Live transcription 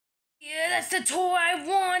Yeah, that's the toy I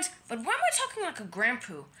want. But why am I talking like a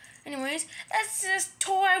grandpoo? Anyways, that's this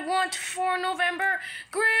toy I want for November.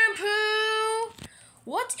 Grandpoo!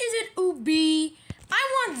 What is it, oobi?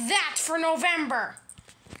 I want that for November.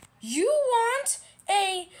 You want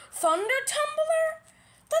a thunder tumbler?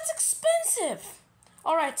 That's expensive.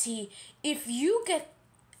 Alright, T, if you get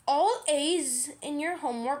all A's in your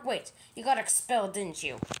homework, wait, you got expelled, didn't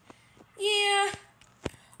you? Yeah.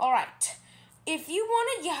 Alright. If you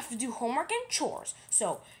want it, you have to do homework and chores.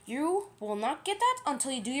 So, you will not get that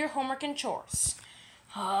until you do your homework and chores.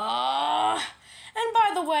 And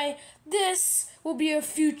by the way, this will be a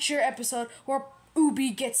future episode where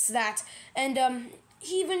oobi gets that. And,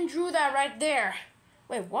 he even drew that right there.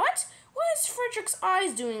 Wait, what? What is Frederick's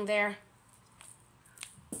eyes doing there?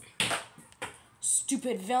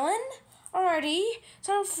 Stupid villain. Alrighty,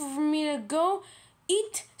 time for me to go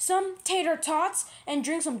eat some tater tots and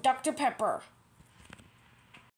drink some Dr. Pepper.